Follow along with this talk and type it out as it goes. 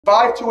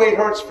528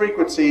 hertz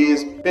frequency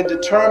has been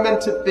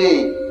determined to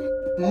be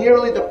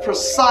nearly the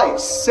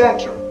precise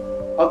center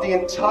of the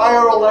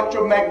entire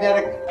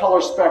electromagnetic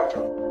color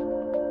spectrum.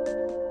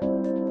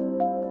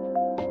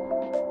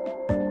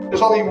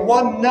 There's only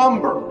one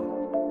number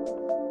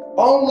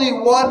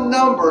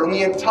in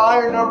the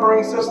entire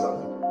numbering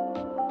system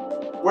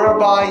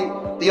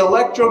whereby the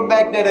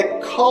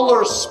electromagnetic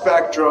color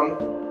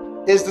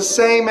spectrum is the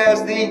same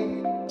as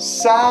the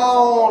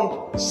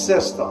sound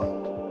system.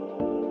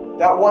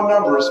 That one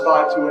number is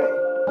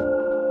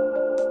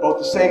 528. Both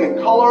the same in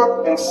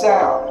color and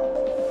sound.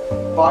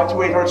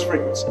 528 hertz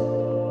frequency.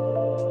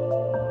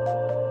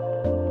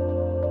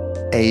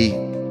 A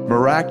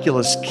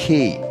miraculous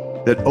key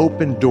that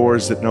opened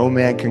doors that no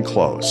man can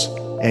close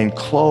and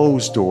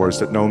close doors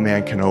that no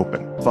man can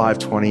open.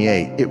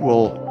 528. It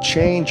will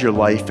change your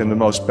life in the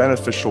most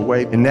beneficial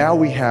way. And now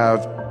we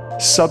have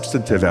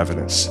substantive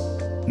evidence,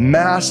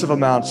 massive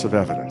amounts of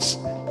evidence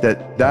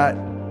that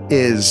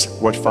is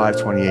what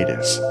 528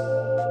 is.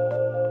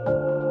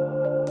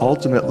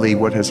 Ultimately,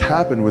 what has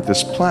happened with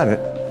this planet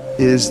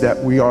is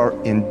that we are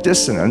in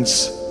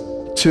dissonance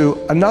to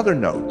another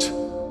note,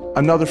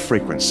 another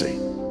frequency.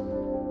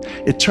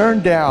 It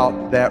turned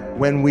out that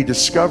when we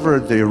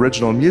discovered the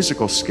original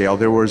musical scale,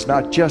 there was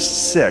not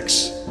just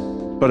 6,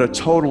 but a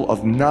total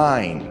of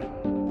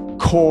 9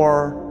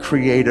 core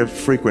creative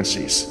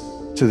frequencies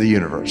to the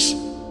universe.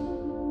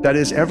 That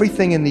is,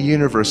 everything in the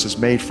universe is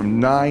made from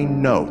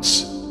 9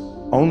 notes,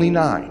 only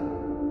 9.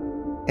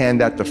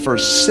 And that the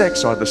first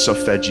 6 are the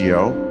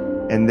solfeggio,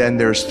 and then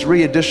there's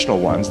 3 additional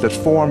ones that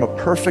form a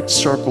perfect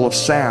circle of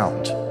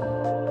sound.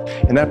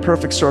 And that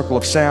perfect circle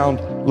of sound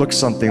looks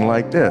something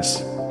like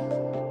this,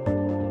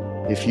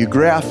 if you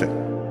graph it.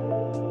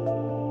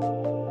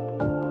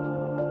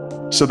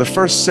 So the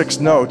first 6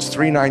 notes,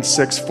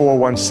 396,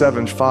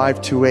 417,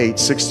 528,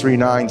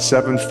 639,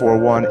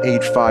 741,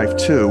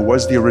 852,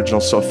 was the original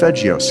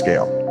solfeggio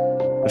scale.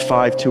 The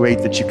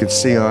 528 that you can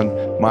see on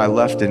my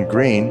left in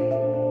green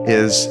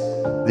is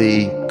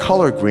the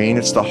color green.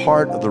 It's the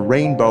heart of the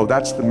rainbow.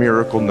 That's the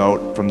miracle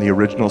note from the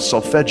original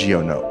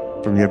solfeggio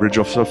note, from the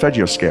original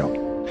solfeggio scale.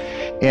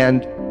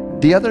 And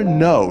the other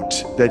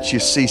note that you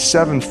see,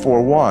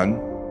 741,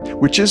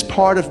 which is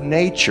part of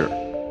nature,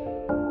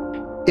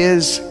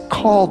 is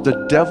called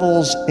the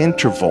devil's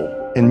interval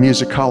in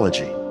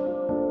musicology.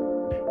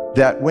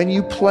 That when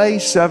you play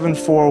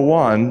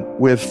 741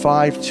 with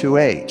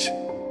 528,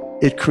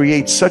 it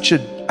creates such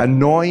an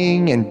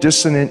annoying and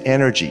dissonant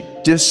energy,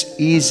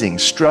 diseasing,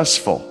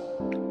 stressful,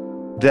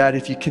 that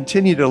if you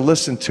continue to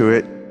listen to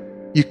it,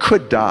 you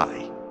could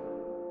die.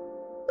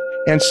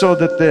 And so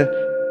that the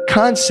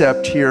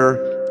concept here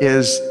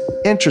is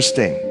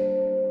interesting.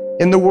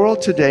 In the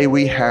world today,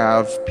 we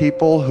have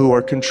people who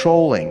are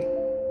controlling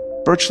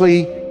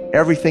virtually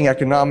everything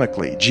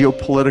economically,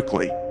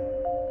 geopolitically.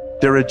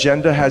 Their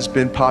agenda has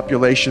been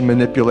population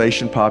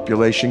manipulation,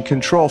 population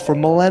control for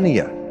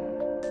millennia.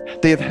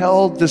 They have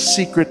held the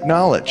secret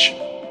knowledge,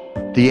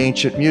 the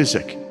ancient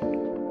music,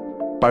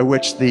 by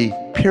which the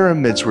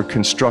pyramids were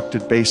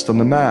constructed based on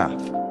the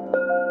math.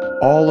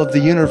 All of the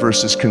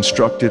universe is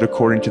constructed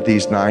according to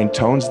these 9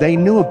 tones. They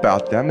knew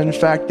about them. In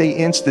fact, they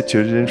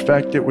instituted. In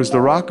fact, it was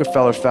the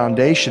Rockefeller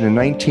Foundation in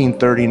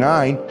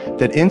 1939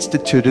 that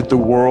instituted the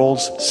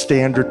world's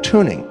standard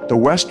tuning. The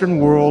Western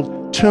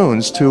world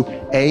tunes to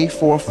a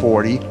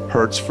 440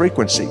 hertz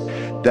frequency.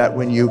 That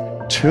when you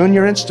tune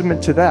your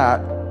instrument to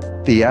that,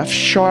 the F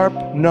sharp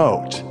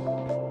note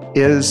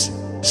is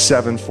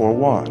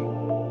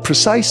 741,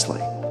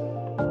 precisely.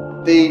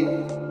 The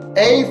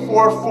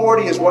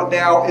A440 is what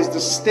now is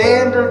the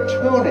standard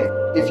tuning.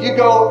 If you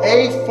go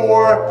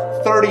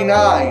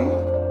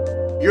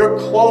A439, you're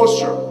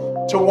closer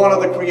to one of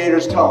the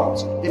Creator's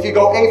tones. If you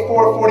go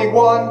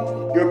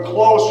A441, you're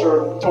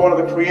closer to one of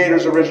the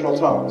Creator's original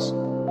tones.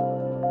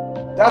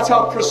 That's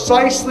how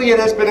precisely it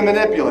has been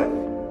manipulated.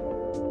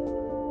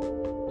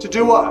 To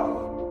do what?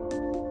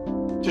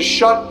 To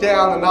shut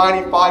down the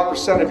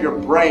 95% of your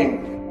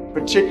brain,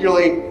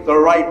 particularly the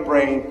right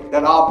brain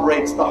that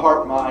operates the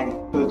heart mind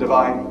to the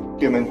divine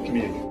human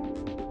community.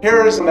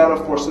 Here is a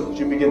metaphor so that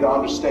you begin to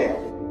understand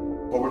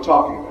what we're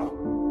talking about.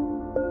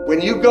 When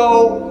you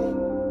go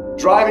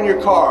drive in your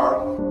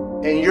car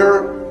and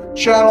your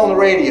channel on the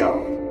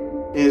radio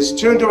is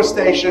tuned to a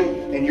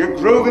station and you're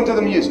grooving to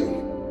the music,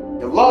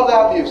 you love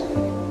that music.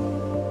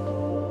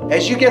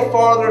 As you get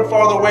farther and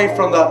farther away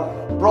from the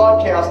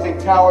broadcasting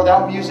tower,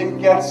 that music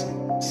gets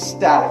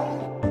static.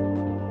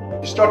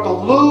 You start to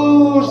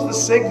lose the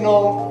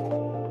signal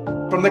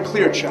from the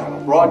clear channel,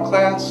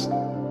 broadcast,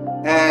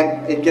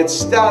 and it gets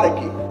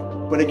staticky.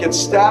 When it gets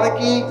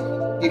staticky,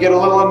 you get a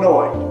little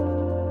annoyed.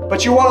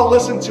 But you want to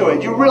listen to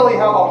it. You really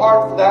have a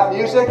heart for that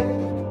music,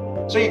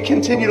 so you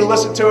continue to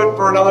listen to it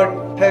for another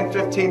 10,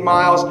 15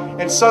 miles,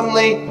 and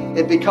suddenly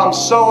it becomes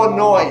so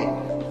annoying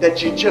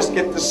that you just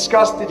get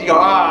disgusted. You go,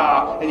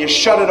 ah, and you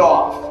shut it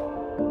off.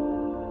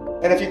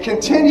 And if you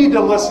continue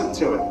to listen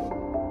to it,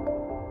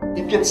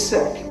 you get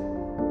sick.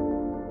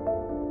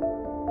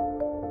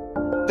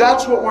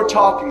 That's what we're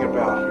talking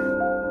about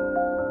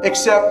here.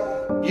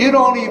 Except you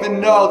don't even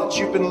know that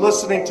you've been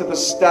listening to the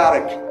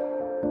static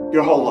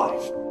your whole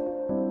life.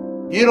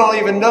 You don't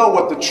even know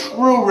what the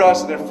true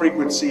resonant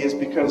frequency is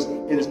because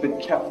it has been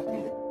kept from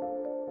you.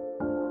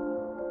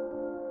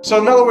 So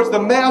in other words, the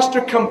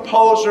master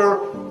composer,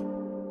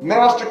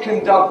 master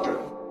conductor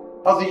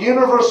of the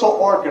Universal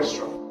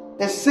Orchestra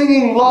is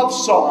singing love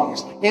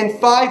songs in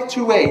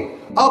 528,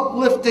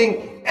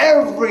 uplifting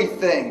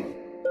everything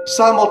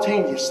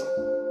simultaneously.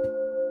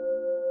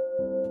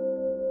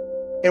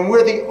 And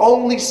we're the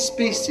only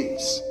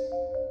species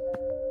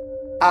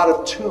out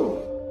of tune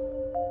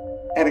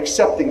and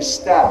accepting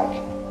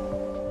static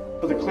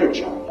for the clear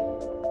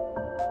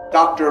channel.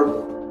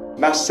 Dr.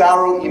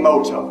 Masaru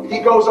Emoto. He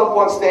goes up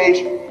on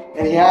stage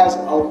and he has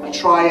a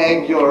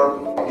triangular,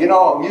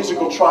 a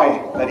musical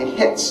triangle that he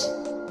hits,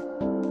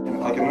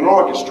 like in an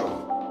orchestra.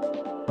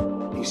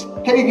 He's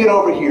hitting it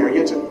over here. He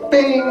hits it,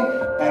 bing,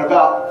 and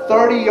about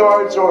 30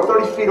 yards or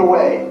 30 feet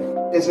away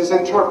is his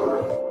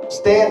interpreter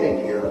standing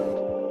here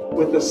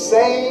with the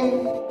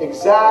same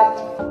exact,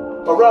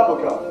 a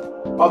replica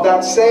of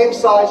that same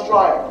size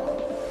triangle.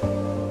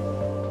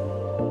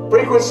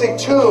 Frequency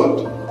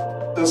tuned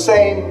to the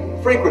same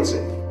frequency.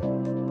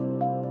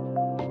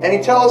 And he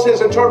tells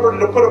his interpreter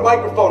to put a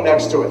microphone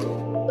next to it.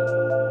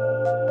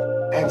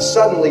 And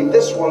suddenly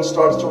this one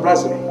starts to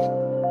resonate.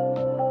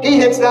 He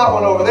hits that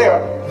one over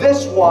there.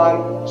 This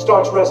one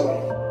starts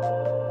resonating.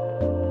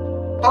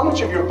 How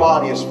much of your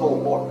body is full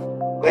of water?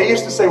 They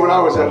used to say when I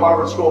was at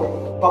Harvard School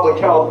of Public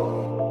Health,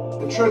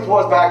 the truth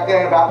was back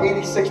then about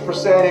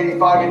 86%,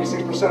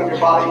 86% of your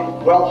body,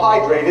 well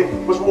hydrated,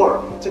 was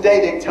water. Today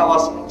they tell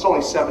us it's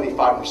only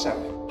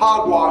 75%.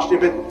 Hogwash, they've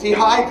been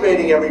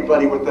dehydrating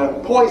everybody with the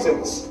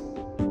poisons.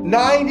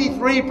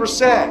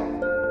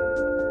 93%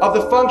 of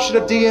the function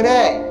of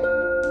DNA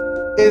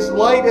is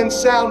light and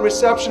sound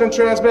reception and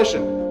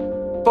transmission.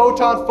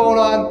 Photon,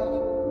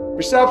 phonon,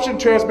 reception,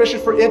 transmission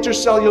for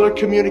intercellular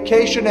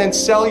communication and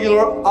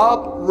cellular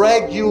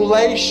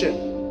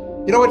upregulation.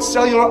 You know what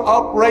cellular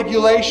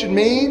upregulation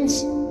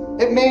means?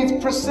 It means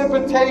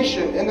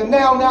precipitation. In the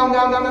now,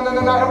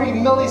 every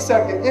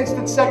millisecond,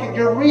 instant second,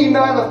 you're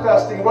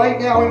re-manifesting right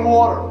now in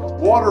water.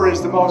 Water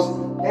is the most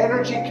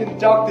energy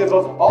conductive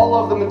of all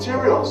of the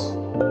materials.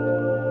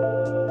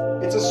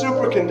 It's a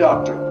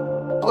superconductor.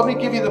 Let me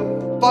give you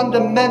the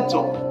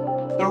fundamental,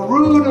 the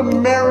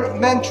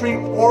rudimentary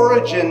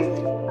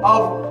origin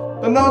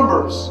of the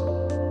numbers.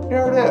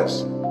 Here it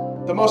is.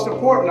 The most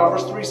important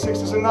numbers, 3,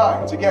 6s, and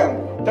 9s. Again,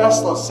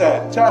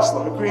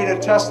 Tesla, who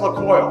created Tesla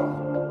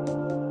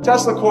coil.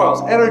 Tesla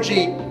coils,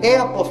 energy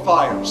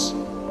amplifiers.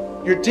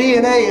 Your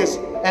DNA is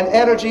an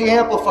energy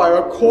amplifier,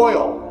 a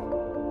coil,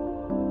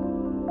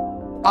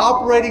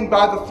 operating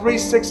by the 3,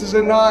 6s,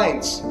 and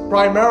 9s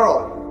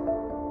primarily.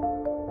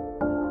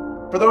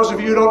 For those of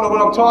you who don't know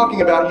what I'm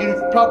talking about,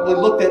 you've probably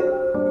looked at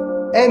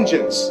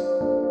engines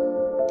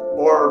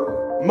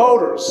or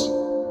motors,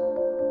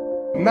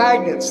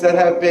 magnets that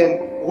have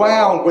been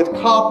wound with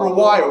copper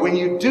wire. When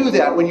you do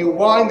that, when you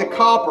wind the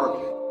copper,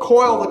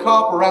 coil the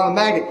copper around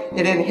the magnet,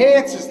 it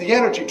enhances the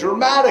energy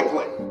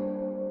dramatically.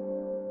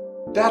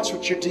 That's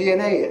what your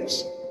DNA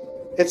is.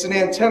 It's an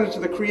antenna to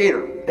the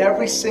Creator.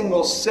 Every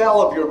single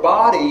cell of your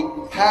body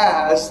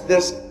has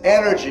this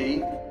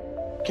energy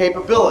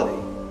capability.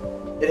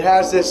 It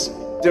has this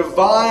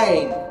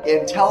divine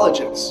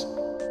intelligence.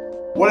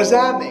 What does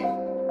that mean?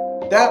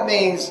 That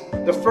means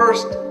the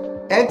first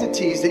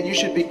entities that you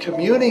should be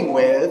communing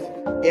with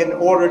in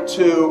order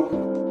to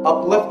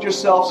uplift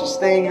yourself,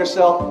 sustain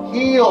yourself,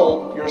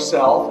 heal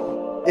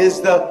yourself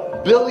is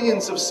the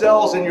billions of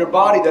cells in your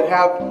body that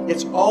have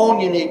its own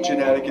unique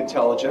genetic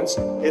intelligence,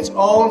 its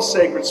own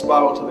sacred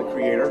spiral to the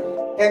Creator.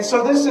 And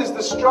so this is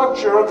the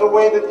structure of the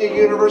way that the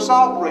universe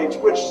operates,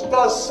 which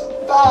does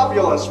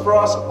fabulous for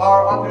us,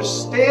 our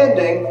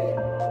understanding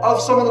of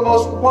some of the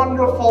most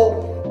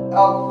wonderful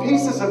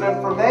pieces of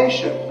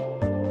information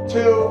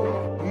to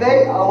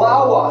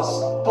allow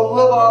us to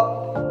live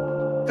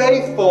a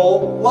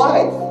faithful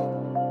life.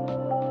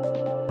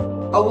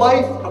 A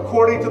life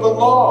according to the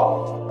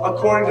law,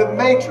 according to the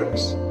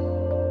matrix.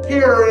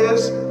 Here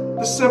is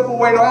the simple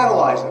way to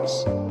analyze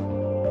this.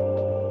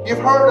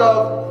 You've heard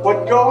of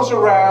what goes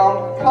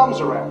around comes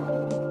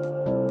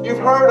around. You've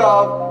heard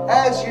of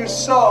as you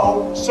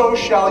sow, so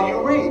shall you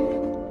reap.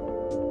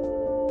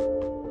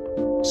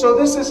 So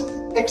this is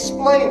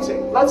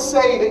explaining. Let's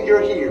say that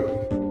you're here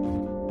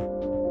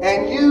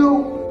and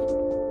you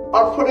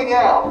are putting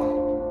out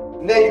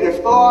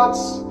negative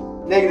thoughts,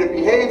 negative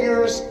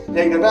behaviors,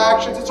 negative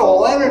actions. It's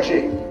all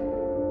energy.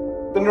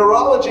 The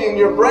neurology in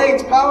your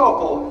brain's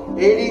powerful.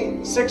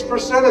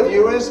 86% of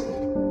you is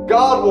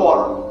God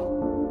water.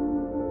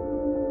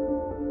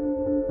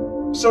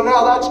 So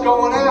now that's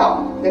going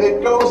out, and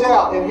it goes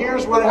out, and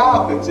here's what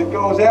happens. It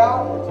goes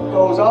out, it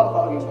goes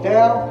up and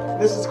down.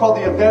 This is called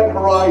the event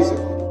horizon.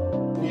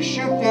 You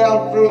shoot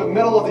down through the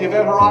middle of the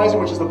event horizon,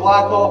 which is the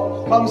black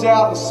hole, comes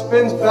out and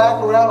spins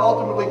back around,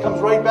 ultimately comes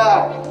right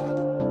back,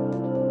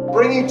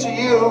 bringing to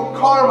you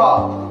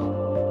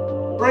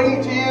karma,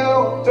 bringing to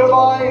you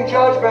divine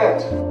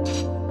judgment.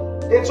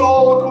 It's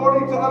all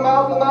according to the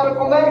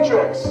mathematical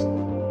matrix.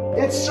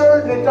 It's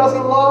certain, it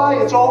doesn't lie,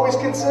 it's always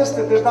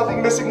consistent. There's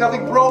nothing missing,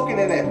 nothing broken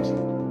in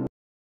it.